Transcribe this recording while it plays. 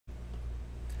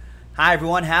Hi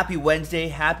everyone, happy Wednesday,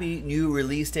 happy new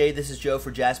release day. This is Joe for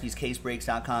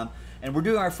JaspysCaseBreaks.com, and we're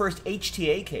doing our first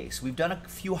HTA case. We've done a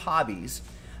few hobbies,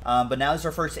 but now this is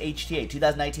our first HTA,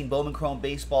 2019 Bowman Chrome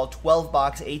Baseball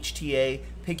 12-box HTA,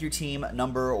 pick your team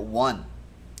number 1.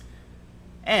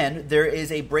 And there is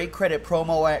a break credit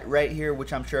promo right here,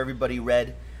 which I'm sure everybody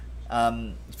read.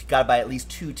 If you got to buy at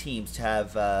least 2 teams to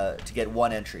have to get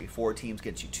 1 entry. 4 teams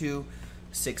gets you 2,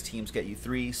 6 teams get you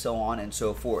 3, so on and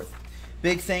so forth.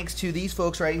 Big thanks to these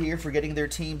folks right here for getting their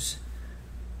teams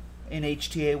in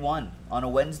HTA 1 on a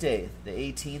Wednesday, the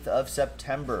 18th of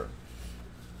September.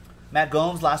 Matt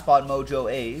Gomes, Last Spot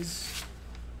Mojo A's.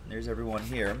 There's everyone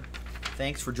here.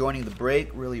 Thanks for joining the break.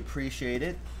 Really appreciate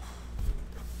it.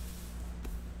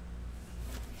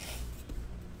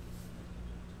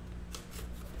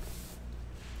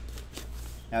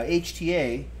 Now,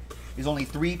 HTA is only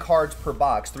 3 cards per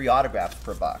box, 3 autographs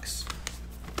per box.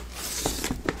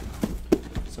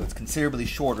 So it's considerably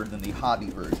shorter than the hobby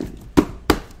version.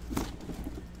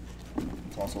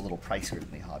 It's also a little pricier than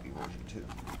the hobby version, too.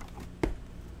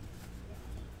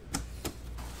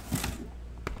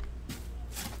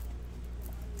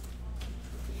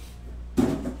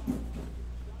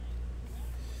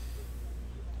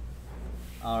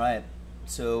 All right,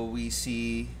 so we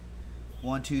see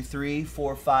 1, 2, 3,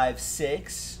 4, 5,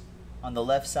 6 on the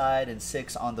left side and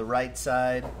 6 on the right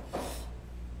side.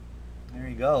 There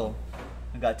you go.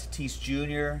 We got Tatis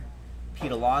Jr.,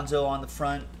 Pete Alonso on the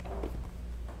front.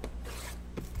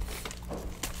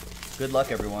 Good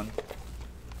luck, everyone.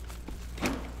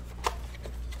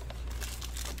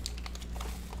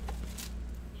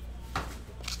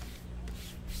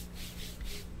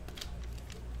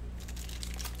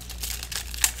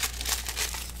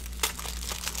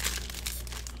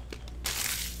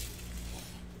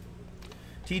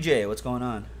 TJ, what's going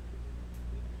on?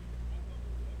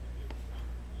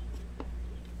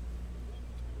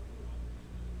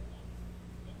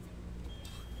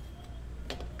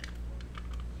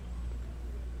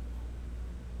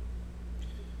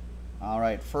 All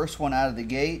right, first one out of the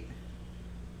gate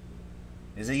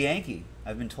is a Yankee.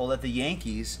 I've been told that the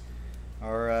Yankees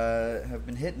are have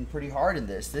been hitting pretty hard in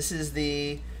this. This is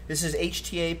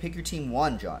HTA Pick Your Team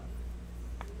 1, John.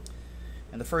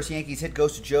 And the first Yankees hit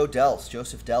goes to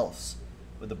Joseph Delfs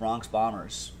with the Bronx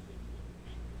Bombers.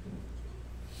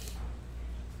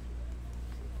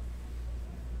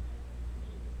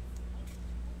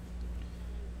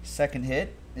 Second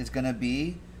hit is going to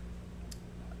be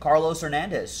Carlos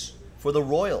Hernandez for the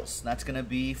Royals. That's going to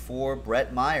be for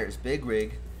Brett Myers, Big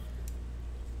Rig,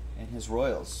 and his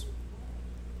Royals.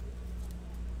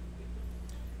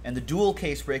 And the dual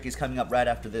case break is coming up right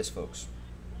after this, folks.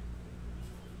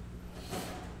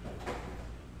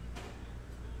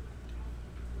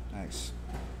 Nice.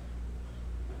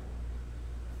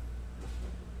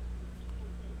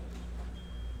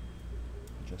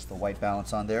 Just the white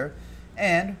balance on there.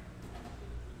 And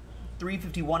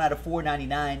 351 out of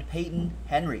 499, Peyton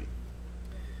Henry.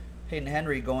 Peyton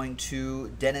Henry going to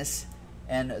Dennis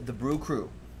and the Brew Crew.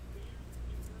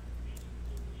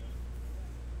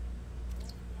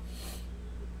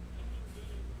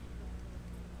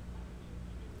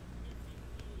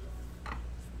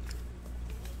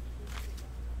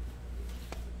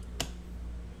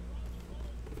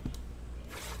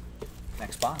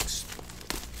 Next box.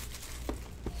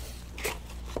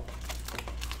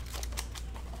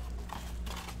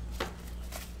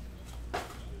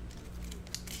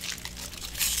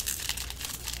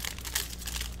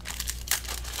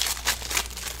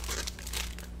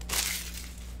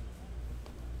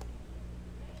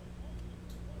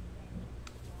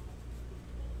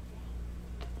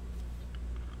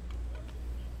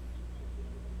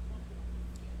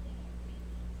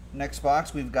 Next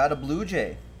box, we've got a Blue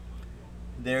Jay.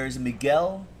 There's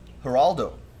Miguel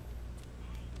Geraldo.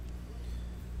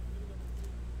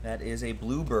 That is a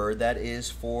Bluebird. That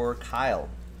is for Kyle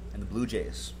and the Blue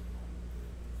Jays.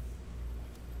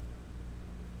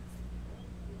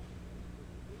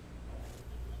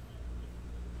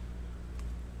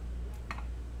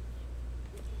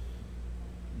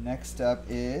 Next up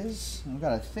is, we've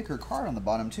got a thicker card on the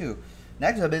bottom too.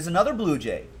 Next up is another Blue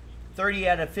Jay. 30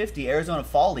 out of 50, Arizona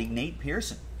Fall League, Nate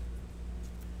Pearson.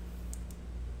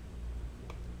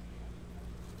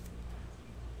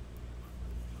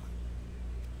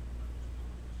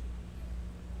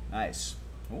 Nice.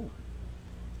 Ooh,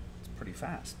 it's pretty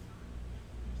fast.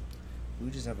 Blue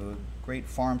Jays have a great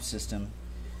farm system.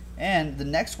 And the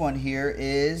next one here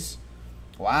is,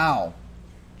 wow,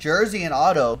 jersey and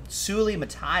auto, Sully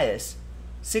Matthias,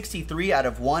 63 out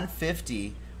of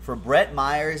 150 for Brett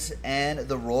Myers and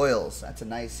the Royals. That's a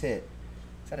nice hit.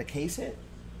 Is that a case hit?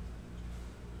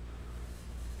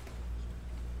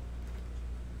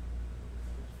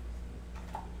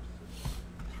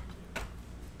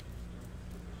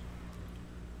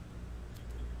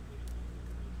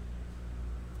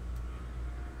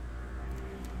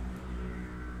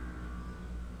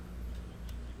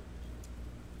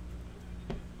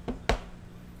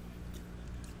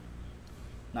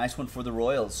 Nice one for the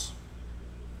Royals.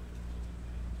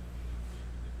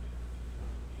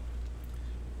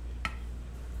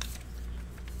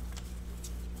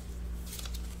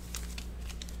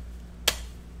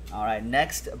 All right,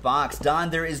 next box. Don,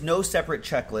 there is no separate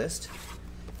checklist.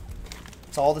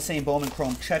 It's all the same Bowman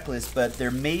Chrome checklist, but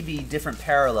there may be different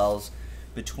parallels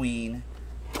between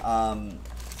the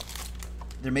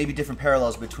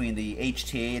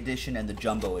HTA edition and the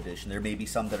Jumbo edition. There may be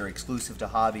some that are exclusive to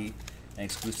Hobby and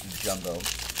exclusive to Jumbo.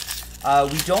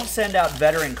 We don't send out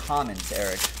veteran commons,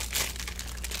 Eric.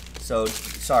 So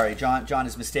sorry, John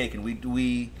is mistaken.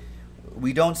 We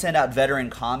don't send out veteran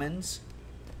commons,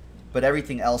 but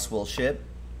everything else will ship.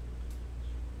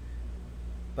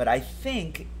 But I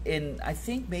think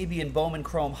maybe in Bowman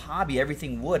Chrome Hobby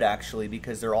everything would actually,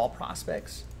 because they're all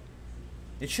prospects.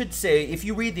 It should say, if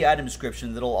you read the item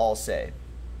description, it'll all say.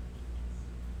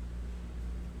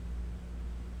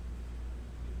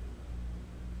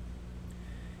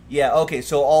 Yeah, okay,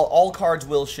 so all cards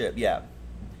will ship, yeah.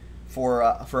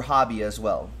 For Hobby as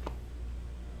well.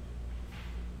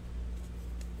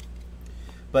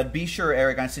 But be sure,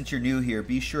 Eric, since you're new here,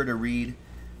 be sure to read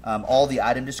all the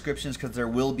item descriptions, because there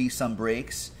will be some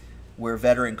breaks where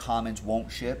veteran commons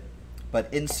won't ship.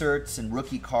 But inserts and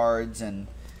rookie cards and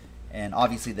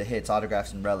obviously the hits,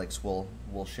 autographs, and relics will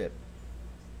ship.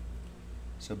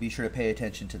 So be sure to pay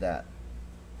attention to that.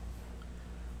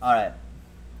 All right.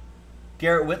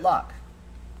 Garrett Whitlock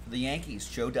for the Yankees,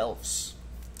 Joe Delphs.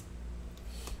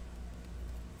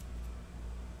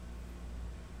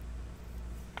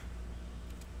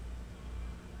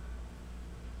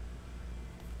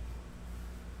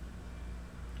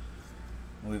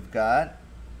 We've got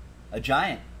a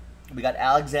Giant. We got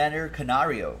Alexander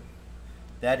Canario.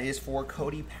 That is for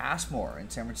Cody Passmore in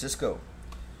San Francisco.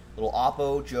 Little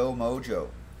Oppo Joe Mojo.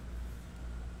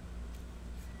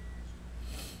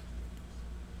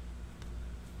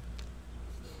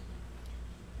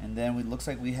 And then it looks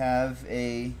like we have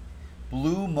a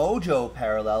Blue Mojo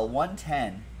parallel,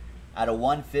 110 out of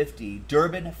 150,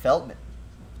 Durbin Feltman.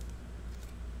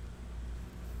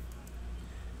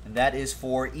 And that is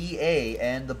for EA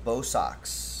and the Bo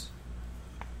Sox.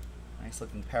 Nice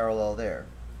looking parallel there.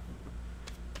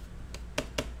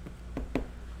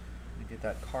 Get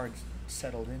that card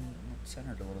settled in,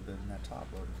 centered a little bit in that top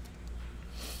loader.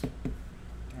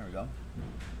 There we go.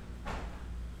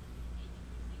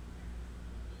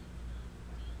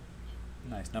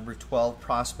 Nice, number 12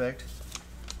 prospect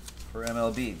for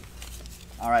MLB.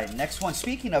 All right, next one.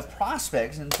 Speaking of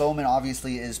prospects, and Bowman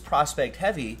obviously is prospect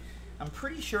heavy, I'm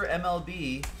pretty sure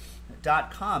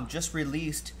MLB.com just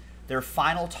released their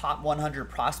final top 100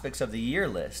 prospects of the year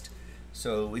list.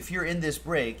 So if you're in this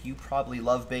break, you probably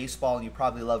love baseball and you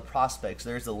probably love prospects.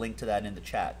 There's a link to that in the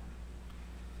chat.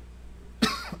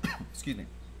 Excuse me.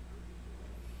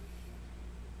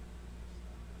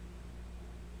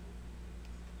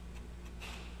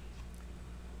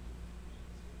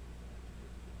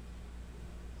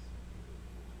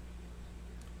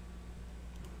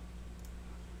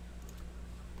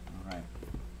 All right.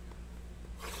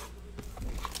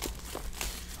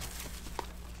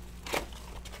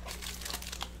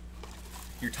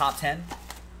 Your top 10,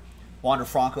 Wander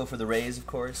Franco for the Rays, of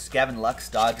course. Gavin Lux,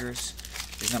 Dodgers,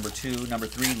 is number 2. Number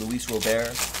 3, Luis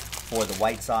Robert for the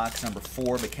White Sox. Number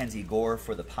 4, Mackenzie Gore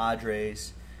for the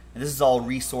Padres. And this is all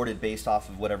resorted based off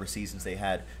of whatever seasons they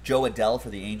had. Joe Adell for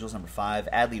the Angels, number 5.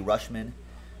 Adley Rutschman,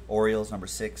 Orioles, number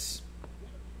 6.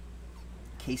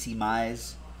 Casey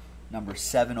Mize, number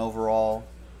 7 overall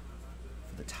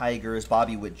for the Tigers.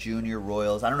 Bobby Witt Jr.,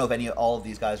 Royals. I don't know if all of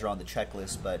these guys are on the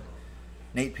checklist, but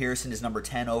Nate Pearson is number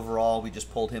 10 overall. We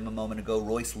just pulled him a moment ago.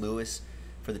 Royce Lewis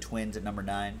for the Twins at number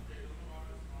 9.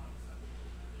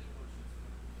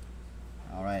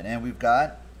 All right, and we've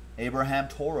got Abraham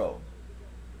Toro.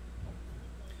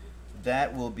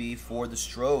 That will be for the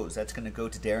Stros. That's going to go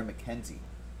to Darren McKenzie.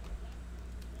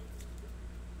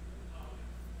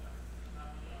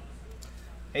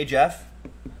 Hey, Jeff.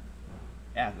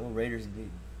 Yeah, go Raiders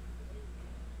indeed.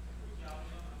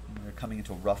 They're coming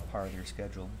into a rough part of their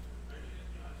schedule.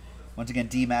 Once again,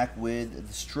 D-Mac with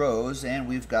the Stros. And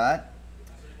we've got,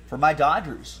 for my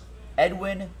Dodgers,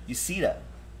 Edwin Uceda.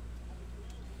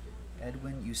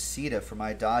 Edwin Uceda for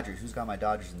my Dodgers. Who's got my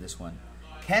Dodgers in this one?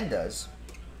 Ken does.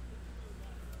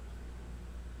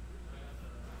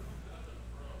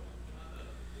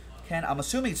 Ken, I'm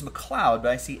assuming it's McLeod,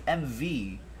 but I see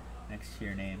MV next to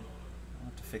your name. I'll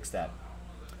have to fix that.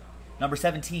 Number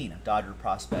 17, Dodger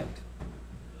prospect.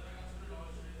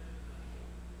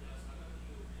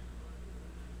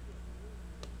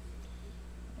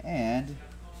 And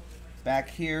back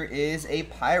here is a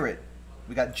Pirate.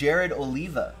 We got Jared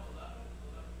Oliva.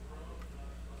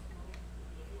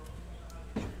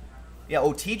 Yeah.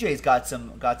 Oh, TJ's got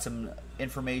some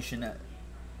information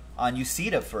on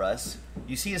Uceda for us.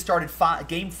 Uceda started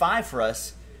game 5 for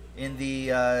us in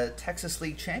the Texas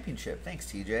League Championship. Thanks,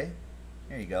 TJ.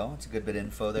 There you go. That's a good bit of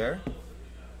info there.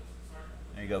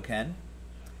 There you go, Ken.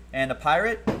 And a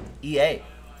Pirate, EA,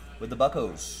 with the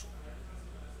Buccos.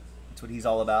 That's what he's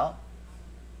all about.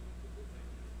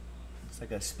 It's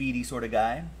like a speedy sort of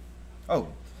guy. Oh,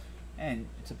 and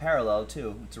it's a parallel,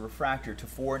 too. It's a refractor to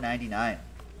 499.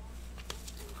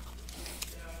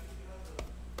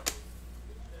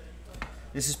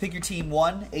 This is Pick Your Team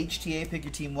 1, HTA Pick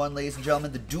Your Team 1, ladies and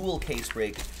gentlemen. The dual case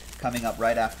break coming up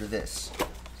right after this. So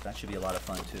that should be a lot of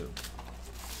fun, too.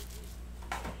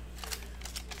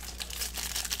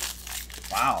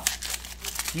 Wow.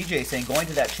 TJ saying, going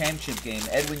to that championship game,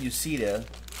 Edwin Uceda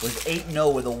was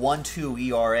 8-0 with a 1.2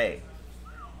 ERA.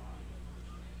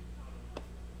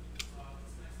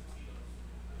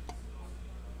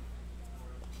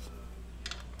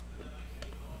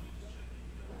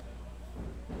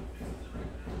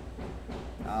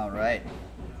 All right.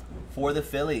 For the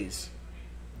Phillies,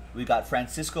 we got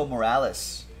Francisco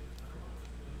Morales,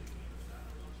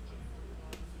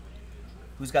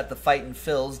 who's got the Fightin'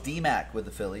 Phils, D-Mac with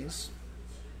the Phillies.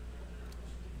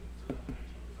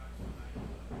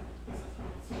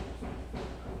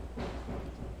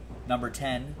 Number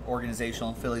 10,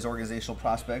 Phillies organizational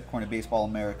prospect, according to Baseball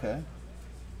America.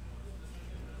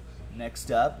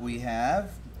 Next up, we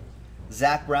have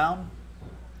Zach Brown.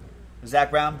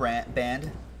 Zach Brown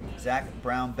Band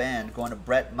going to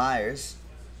Brett Myers.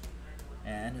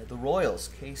 And the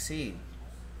Royals, KC.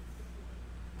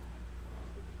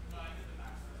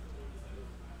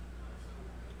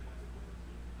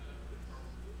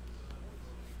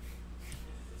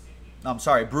 No, I'm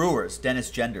sorry, Brewers.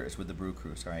 Dennis Genders with the Brew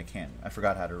Crew. Sorry, I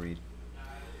forgot how to read.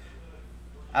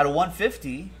 Out of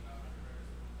 150,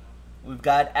 we've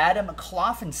got Adam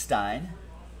Kloffenstein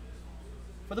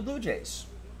for the Blue Jays.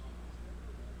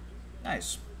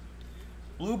 Nice.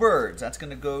 Bluebirds, that's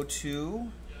going to go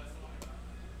to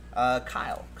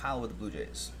Kyle. Kyle with the Blue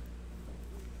Jays.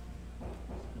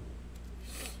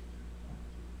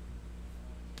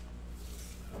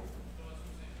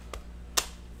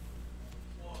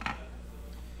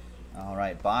 All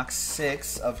right, box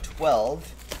 6 of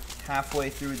 12, halfway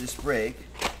through this break.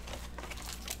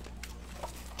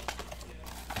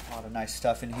 A lot of nice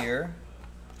stuff in here.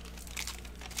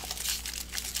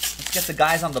 Let's get the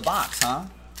guys on the box, huh?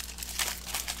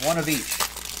 One of each.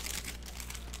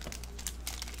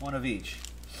 One of each.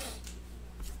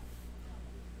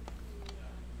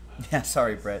 Yeah,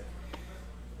 sorry, Brett.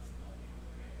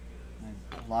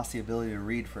 I lost the ability to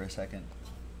read for a second.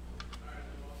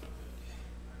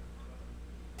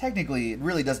 Technically, it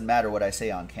really doesn't matter what I say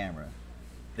on camera.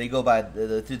 They go by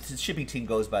the shipping team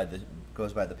goes by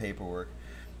the paperwork.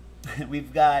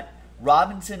 We've got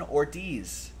Robinson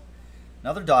Ortiz,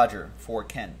 another Dodger for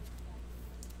Ken.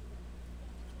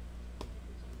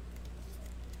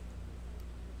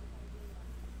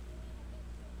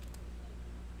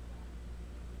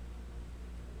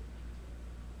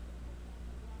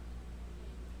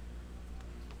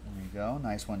 There you go,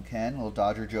 nice one, Ken. Little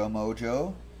Dodger Joe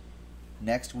Mojo.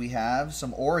 Next, we have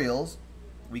some Orioles.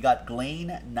 We got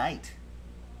Blaine Knight.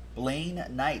 Blaine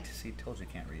Knight. See, told you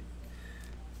I can't read.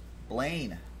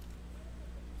 Blaine.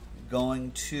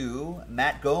 Going to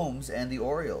Matt Gomes and the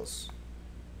Orioles.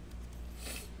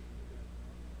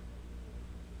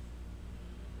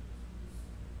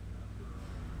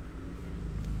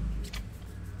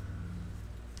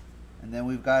 And then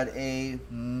we've got a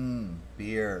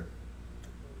beer.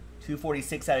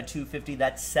 246 out of 250.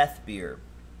 That's Seth Beer.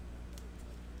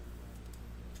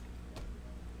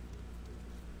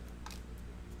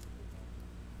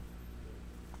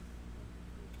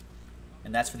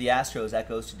 And that's for the Astros. That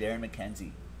goes to Darren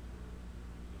McKenzie.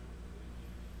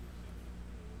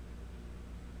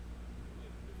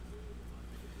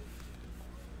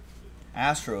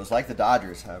 Astros, like the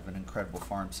Dodgers, have an incredible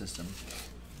farm system.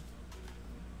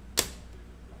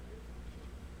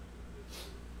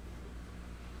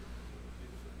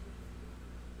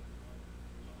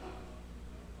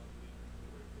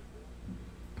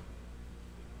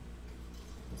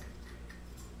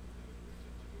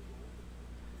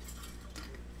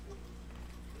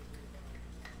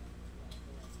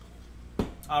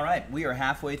 All right, we are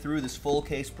halfway through this full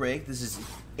case break. This is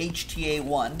HTA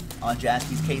 1 on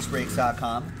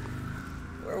JaspysCaseBreaks.com.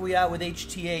 Where are we at with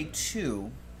HTA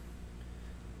 2?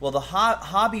 Well, the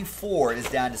Hobby 4 is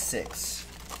down to 6.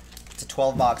 It's a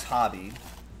 12-box hobby.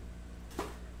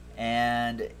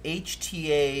 And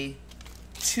HTA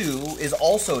 2 is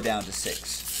also down to 6.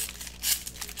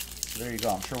 So there you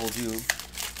go. I'm sure we'll do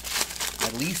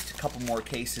at least a couple more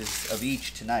cases of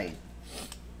each tonight.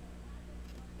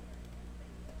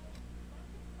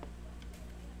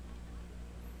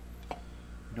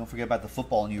 Don't forget about the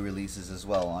football new releases as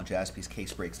well on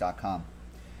jaspyscasebreaks.com.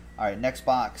 All right, next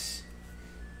box.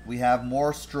 We have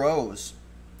more Strohs.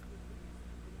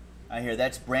 I hear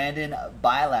that's Brandon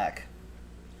Bilak.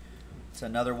 It's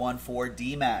another one for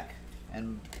D-Mac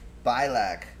and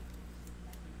Bilak.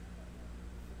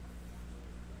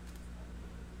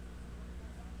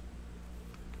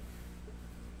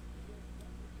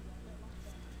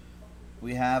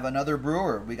 We have another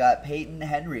Brewer. We got Peyton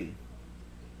Henry.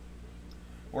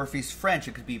 Or if he's French,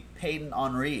 it could be Peyton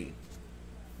Henry.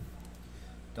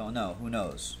 Don't know. Who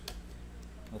knows?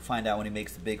 We'll find out when he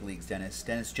makes the big leagues, Dennis.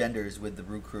 Dennis Genders with the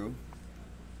Brew Crew.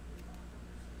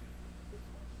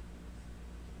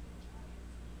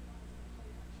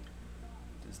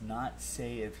 Does not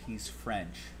say if he's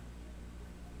French.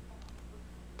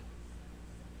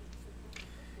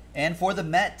 And for the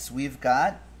Mets, we've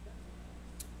got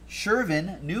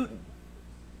Shervin Newton.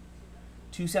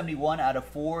 271 out of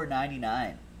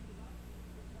 499.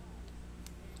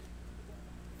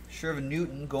 Shervin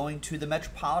Newton going to the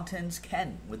Metropolitans.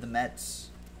 Ken with the Mets.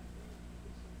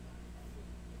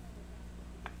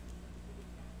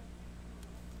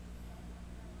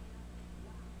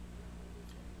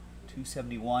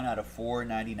 $271 out of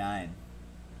 $4.99.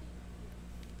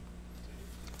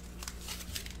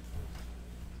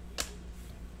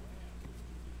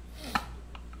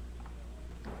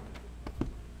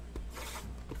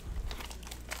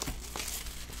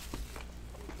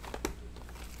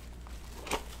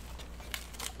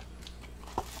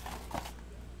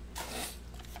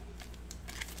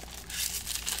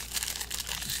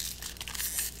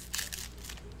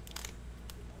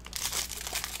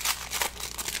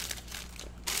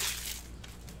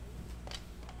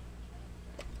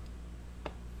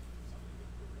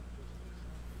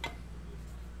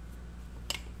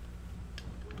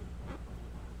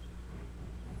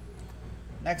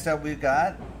 Next up, we've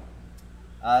got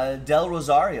Del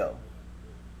Rosario.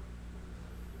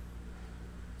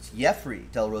 It's Jeffrey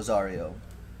Del Rosario.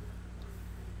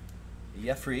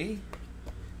 Jeffrey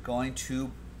going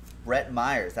to Brett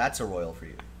Myers. That's a Royal for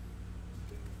you.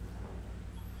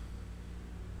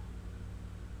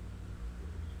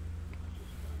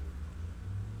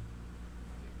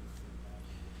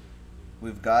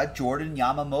 We've got Jordan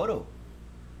Yamamoto.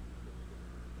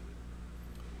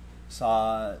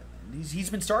 He's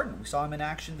been starting. We saw him in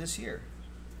action this year.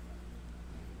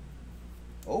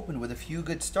 Opened with a few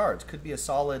good starts. Could be a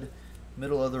solid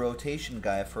middle of the rotation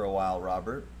guy for a while,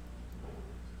 Robert.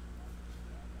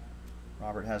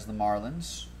 Robert has the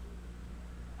Marlins.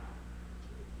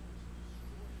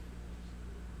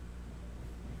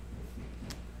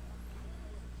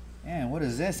 And what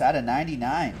is this? Out of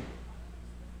 99.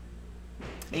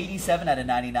 87 out of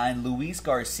 99. Luis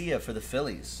Garcia for the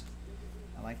Phillies.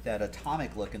 I like that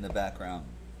atomic look in the background.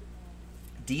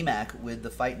 D-Mac with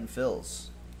the Fightin' Phils.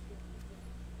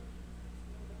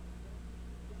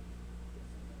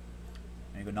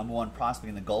 There you go, #1 prospect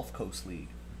in the Gulf Coast League.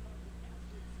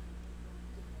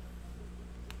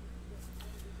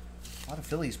 A lot of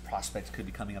Phillies prospects could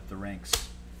be coming up the ranks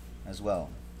as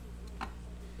well.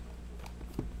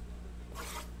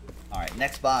 All right,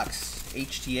 next box.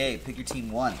 HTA, pick your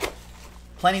team 1.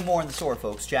 Plenty more in the store,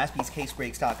 folks.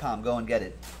 JaspysCaseBreaks.com. Go and get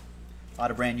it. A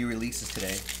lot of brand new releases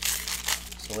today.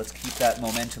 So let's keep that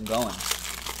momentum going.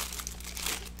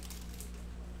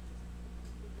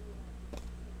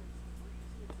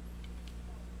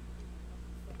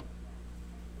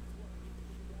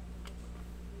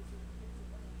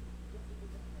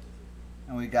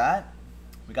 And we got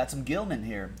some Gilman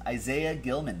here. Isaiah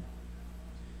Gilman.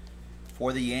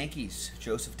 For the Yankees,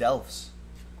 Joseph Delphs,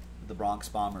 the Bronx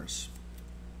Bombers.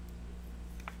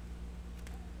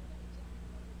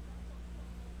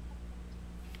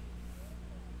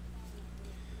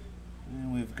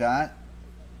 And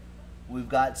we've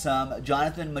got some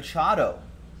Jonathan Machado,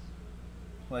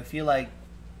 who I feel like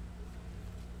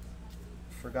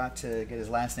forgot to get his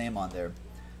last name on there.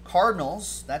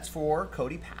 Cardinals, that's for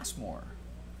Cody Passmore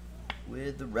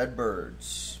with the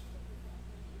Redbirds.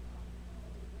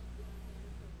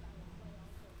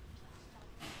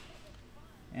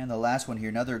 And the last one here,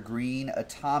 another green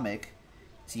atomic.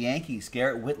 It's Yankees,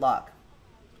 Garrett Whitlock.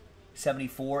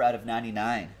 74 out of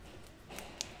 99.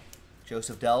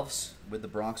 Joseph Delphs with the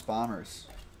Bronx Bombers.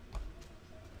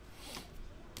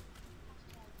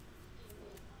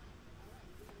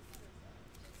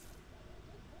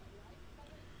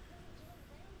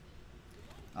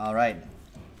 All right.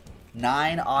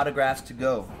 9 autographs to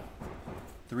go.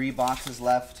 3 boxes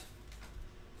left.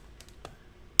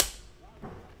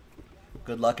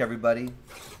 Good luck, everybody.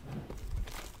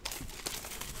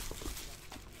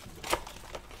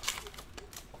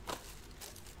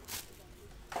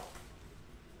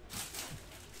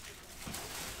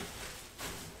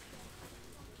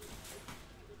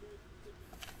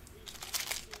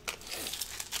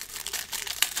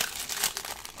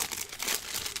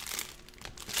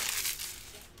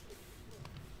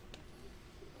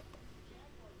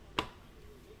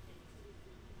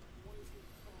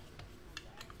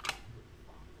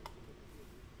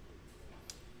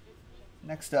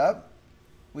 Next up,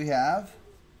 we have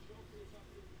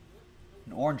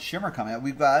an orange shimmer coming out.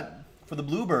 We've got, for the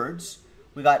Bluebirds,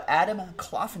 we got Adam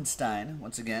Kloffenstein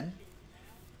once again.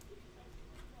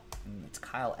 And it's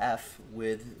Kyle F.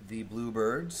 with the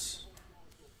Bluebirds.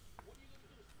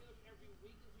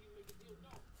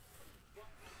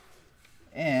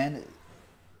 And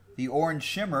the orange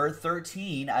shimmer,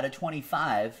 13 out of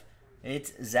 25.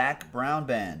 It's Zach Brown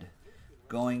Band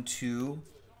going to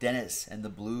Dennis and the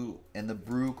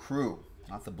Brew Crew.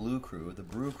 Not the Blue Crew, the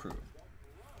Brew Crew.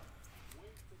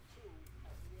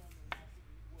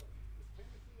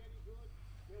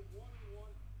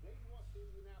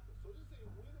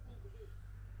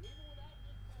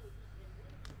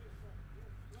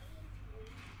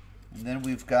 And then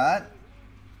we've got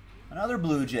another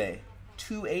Blue Jay.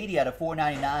 280 out of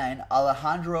 499,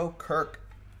 Alejandro Kirk.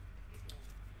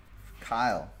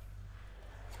 Kyle.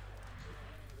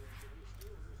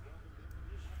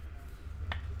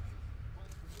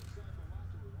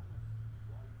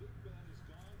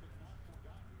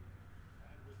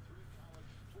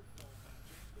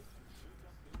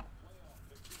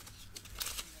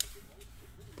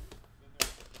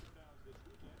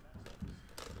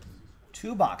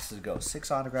 Two boxes to go.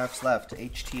 6 autographs left.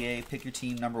 HTA, pick your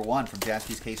team number 1 from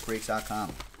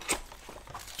JaspysCaseBreaks.com.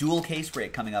 Dual case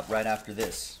break coming up right after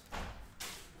this.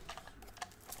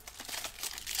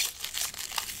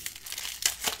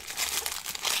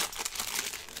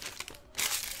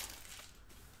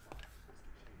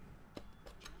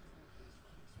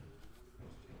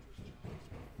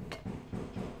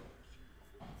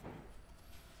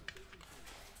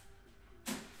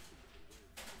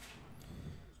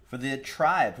 For the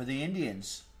Tribe, for the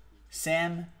Indians,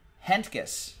 Sam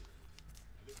Hentges.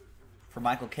 For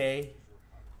Michael K.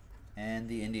 and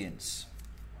the Indians.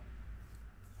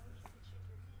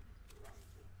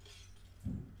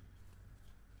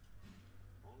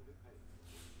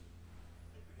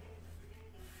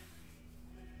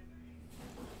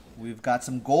 We've got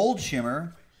some gold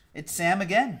shimmer. It's Sam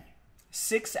again.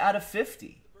 6 out of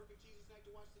 50.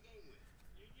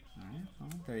 All right, well,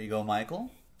 there you go, Michael.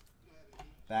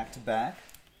 Back to back.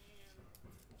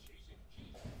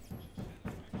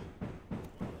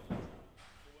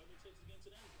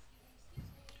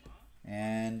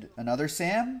 And another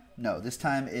Sam? No, this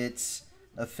time it's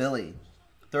a Philly.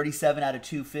 37 out of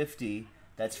 250.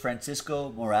 That's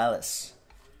Francisco Morales.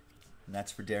 And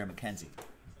that's for Darren McKenzie.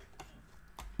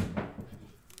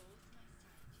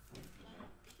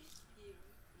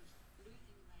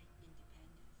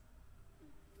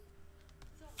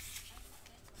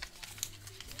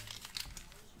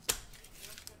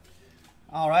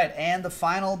 All right, and the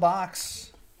final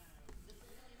box.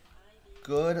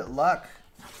 Good luck.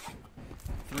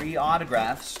 3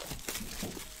 autographs.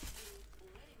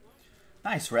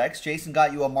 Nice, Rex. Jason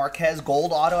got you a Marquez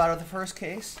gold auto out of the first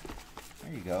case.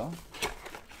 There you go.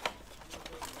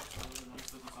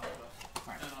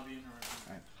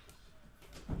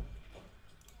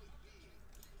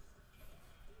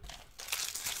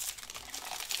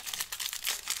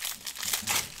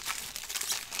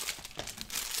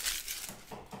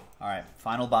 All right,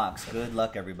 final box. Good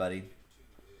luck, everybody.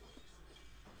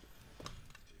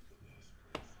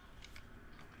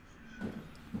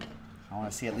 I want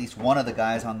to see at least one of the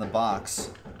guys on the box.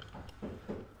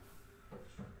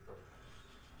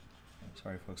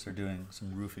 Sorry, folks, they're doing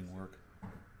some roofing work.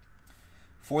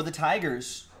 For the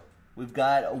Tigers, we've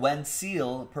got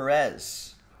Wenceel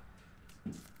Perez.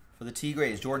 For the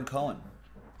Tigres, Jordan Cohen.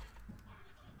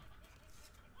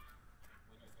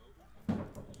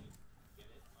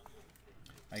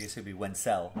 I guess it'd be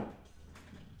Wenceel.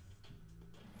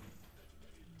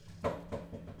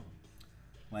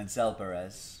 Wenceel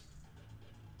Perez.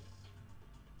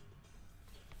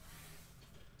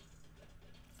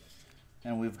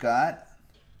 And we've got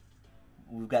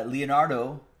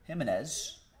Leonardo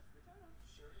Jimenez.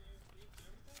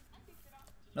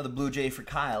 Another Blue Jay for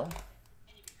Kyle.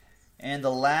 And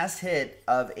the last hit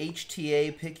of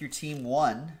HTA Pick Your Team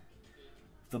 1,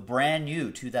 the brand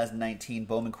new 2019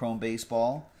 Bowman Chrome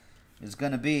Baseball, is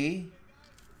going to be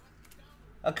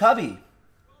a Cubby.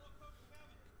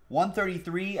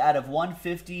 133 out of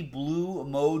 150, Blue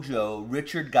Mojo,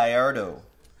 Richard Gallardo.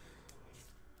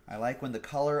 I like when the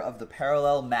color of the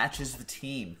parallel matches the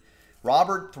team.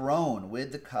 Robert Throne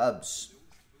with the Cubs.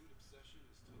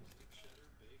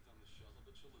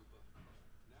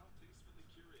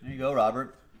 There you go,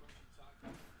 Robert.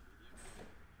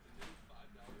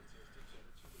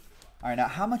 All right, now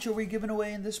how much are we giving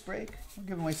away in this break? We're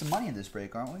giving away some money in this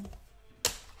break, aren't we?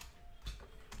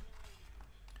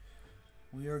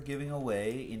 We are giving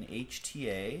away in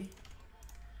HTA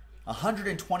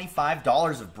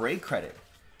 $125 of break credit.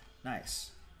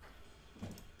 Nice.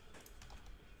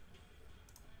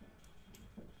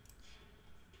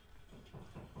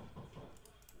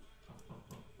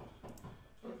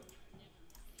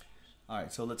 All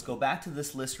right, so let's go back to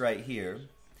this list right here.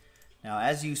 Now,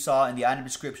 as you saw in the item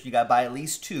description, you got to buy at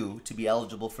least 2 to be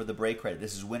eligible for the break credit.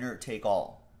 This is winner take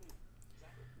all.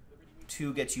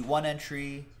 2 gets you 1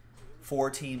 entry,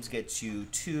 4 teams gets you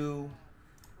 2,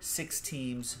 6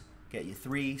 teams get you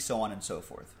 3, so on and so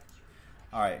forth.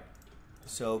 All right,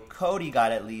 so Cody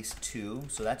got at least 2,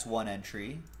 so that's 1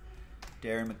 entry.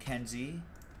 Darren McKenzie,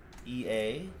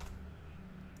 EA,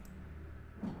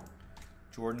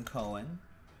 Jordan Cohen,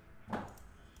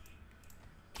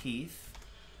 Keith,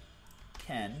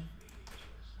 Ken,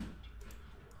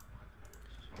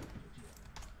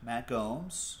 Matt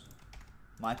Gomes,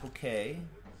 Michael K,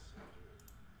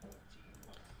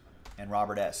 and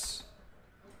Robert S.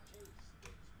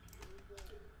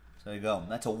 So there you go.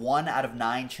 That's a 1 out of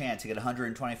 9 chance to get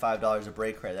 $125 of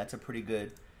break credit. That's a pretty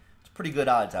good,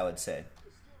 odds, I would say.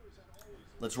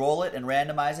 Let's roll it and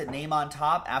randomize it. Name on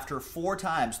top. After 4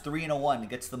 times, 3 and a 1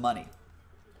 gets the money.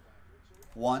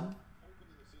 1,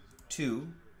 2,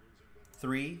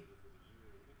 3,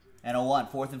 and a 1.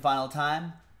 4th and final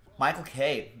time. Michael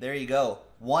K. There you go.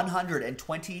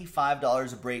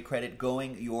 $125 of break credit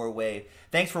going your way.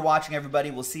 Thanks for watching, everybody.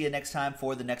 We'll see you next time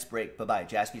for the next break. Bye-bye.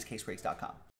 JaspysCaseBreaks.com.